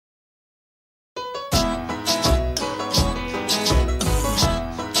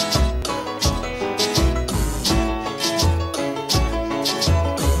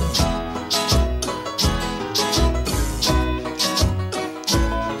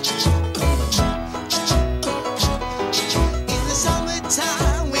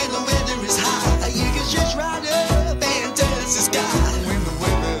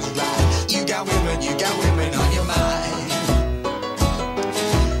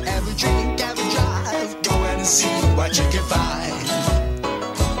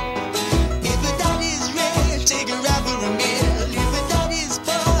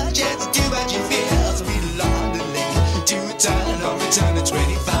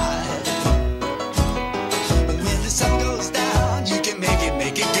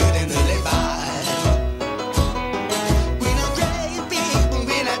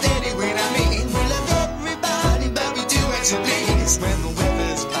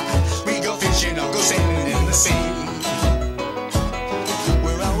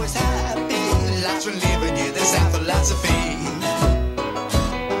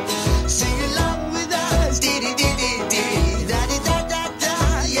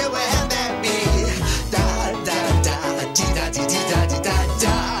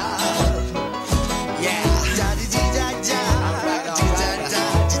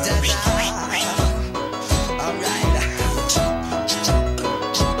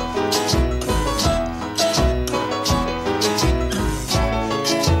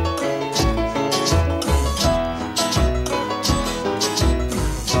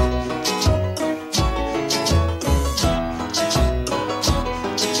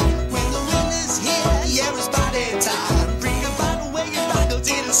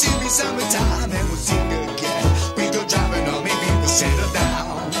summertime and we'll sing again. We go driving or maybe we'll settle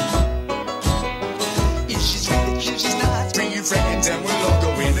down. If she's rich, if she's not, bring your friends and we'll all go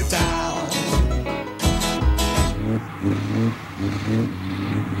into town.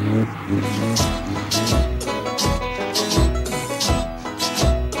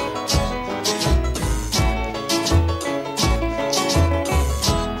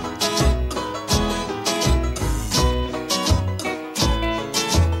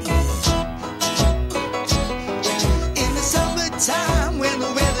 Time when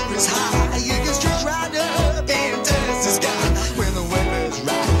the weather is high, you can stretch right up and touch the sky. When the weather's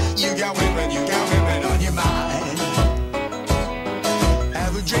right, you got women on your mind.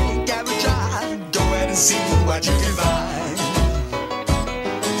 Have a drink, have a drive, go ahead and see what you can find.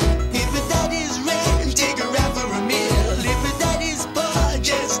 If a daddy's rich, take her out for a meal. If a daddy's poor,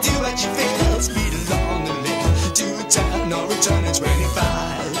 just do what you feel. Speed along the lane to a town or return at 25.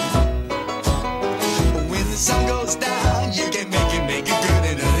 When the sun goes down, you can make it good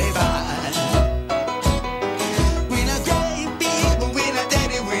and live by. We're not great people, we're not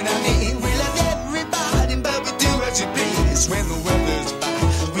daddy, we're not me. We love everybody, but we do what you please. When the weather's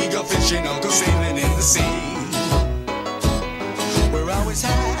fine, we go fishing or go sailing in the sea. We're always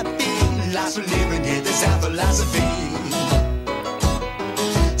happy, life's for living, yeah, that's our philosophy.